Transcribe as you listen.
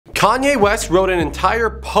Kanye West wrote an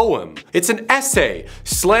entire poem. It's an essay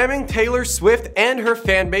slamming Taylor Swift and her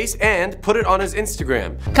fanbase and put it on his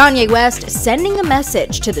Instagram. Kanye West sending a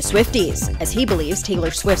message to the Swifties, as he believes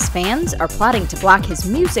Taylor Swift's fans are plotting to block his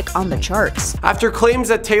music on the charts. After claims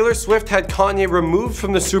that Taylor Swift had Kanye removed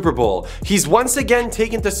from the Super Bowl, he's once again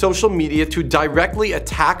taken to social media to directly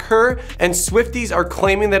attack her, and Swifties are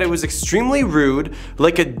claiming that it was extremely rude,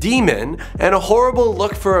 like a demon, and a horrible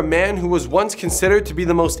look for a man who was once considered to be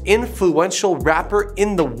the most influential rapper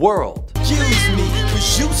in the world. Excuse me,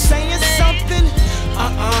 was you saying something?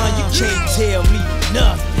 You can't tell me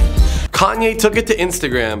nothing. Kanye took it to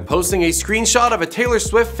Instagram, posting a screenshot of a Taylor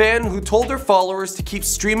Swift fan who told her followers to keep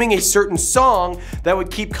streaming a certain song that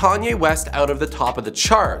would keep Kanye West out of the top of the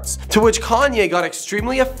charts. To which Kanye got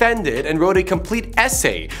extremely offended and wrote a complete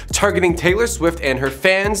essay targeting Taylor Swift and her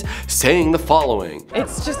fans, saying the following.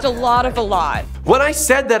 It's just a lot of a lot. When I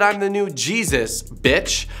said that I'm the new Jesus,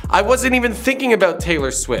 bitch, I wasn't even thinking about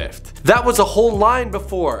Taylor Swift. That was a whole line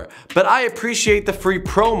before, but I appreciate the free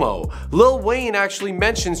promo. Lil Wayne actually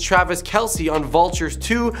mentions Travis Kelce on Vultures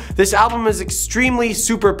 2. This album is extremely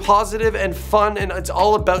super positive and fun, and it's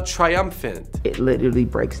all about triumphant. It literally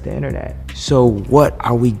breaks the internet. So what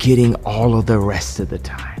are we getting all of the rest of the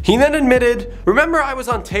time? He then admitted, remember I was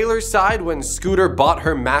on Taylor's side when Scooter bought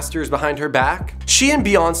her masters behind her back? She and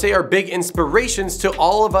Beyonce are big inspirations to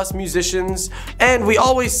all of us musicians, and we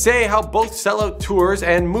always say how both sell out tours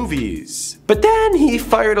and movies. But then he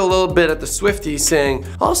fired a little bit at the Swifties, saying,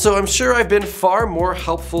 also I'm sure I've been far more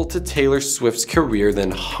helpful to Taylor Swift's career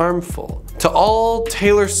than harmful. To all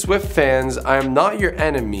Taylor Swift fans, I am not your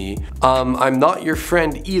enemy. I'm not your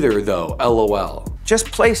friend either though, LOL.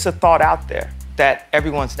 Just place a thought out there that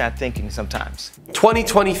everyone's not thinking sometimes.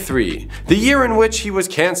 2023, the year in which he was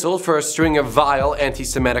cancelled for a string of vile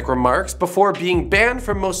anti-Semitic remarks before being banned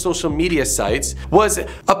from most social media sites, was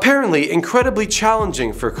apparently incredibly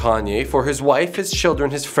challenging for Kanye, for his wife, his children,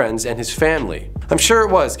 his friends, and his family. I'm sure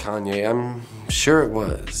it was, Kanye. I'm sure it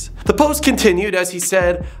was. The post continued as he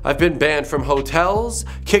said, I've been banned from hotels,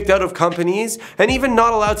 kicked out of companies, and even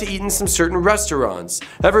not allowed to eat in some certain restaurants.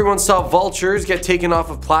 Everyone saw Vultures get taken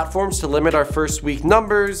off of platforms to limit our first week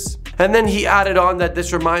numbers. And then he added on that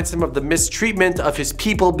this reminds him of the mistreatment of his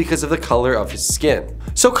people because of the color of his skin.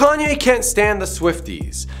 So Kanye can't stand the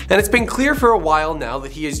Swifties, and it's been clear for a while now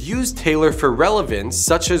that he has used Taylor for relevance,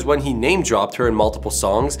 such as when he name-dropped her in multiple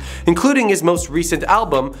songs, including his most recent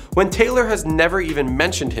album, when Taylor has never even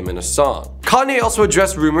mentioned him in a song. Kanye also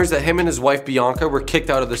addressed rumors that him and his wife Bianca were kicked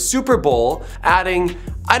out of the Super Bowl, adding,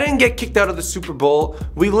 I didn't get kicked out of the Super Bowl.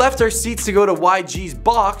 We left our seats to go to YG's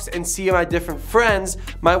box and see my different friends.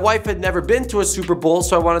 My wife had never been to a Super Bowl,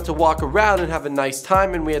 so I wanted to walk around and have a nice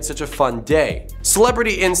time, and we had such a fun day.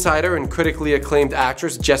 Celebrity insider and critically acclaimed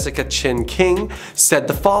actress Jessica Chin King said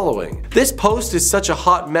the following. This post is such a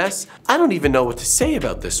hot mess, I don't even know what to say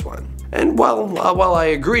about this one. And while I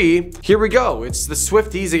agree, here we go. It's the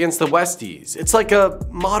Swifties against the Westies. It's like a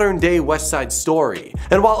modern day West Side Story.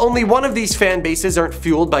 And while only one of these fan bases aren't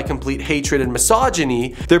fueled by complete hatred and misogyny,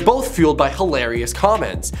 they're both fueled by hilarious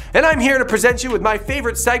comments. And I'm here to present you with my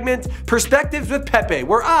favorite segment, Perspectives with Pepe,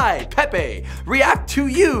 where I, Pepe, react to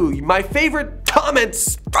you, my favorite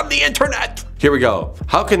comments from the internet. Here we go.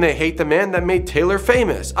 How can they hate the man that made Taylor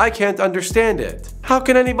famous? I can't understand it. How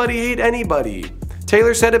can anybody hate anybody?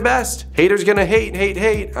 Taylor said it best. Haters gonna hate, hate,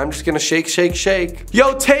 hate. I'm just gonna shake, shake, shake.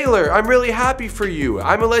 Yo, Taylor, I'm really happy for you.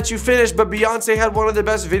 I'm gonna let you finish, but Beyonce had one of the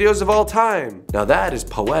best videos of all time. Now that is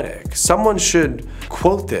poetic. Someone should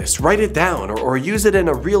quote this, write it down, or use it in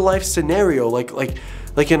a real life scenario,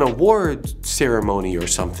 like an award ceremony or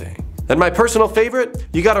something. And my personal favorite,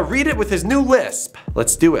 you gotta read it with his new lisp.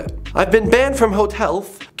 Let's do it. I've been banned from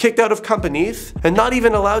hotels, kicked out of companies, and not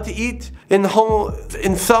even allowed to eat in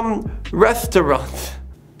some restaurant.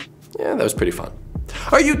 Yeah, that was pretty fun.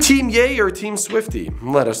 Are you Team Ye or Team Swiftie?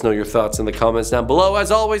 Let us know your thoughts in the comments down below.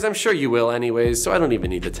 As always, I'm sure you will anyways, so I don't even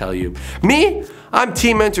need to tell you. Me? I'm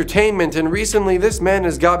Team Entertainment, and recently this man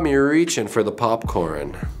has got me reaching for the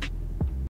popcorn.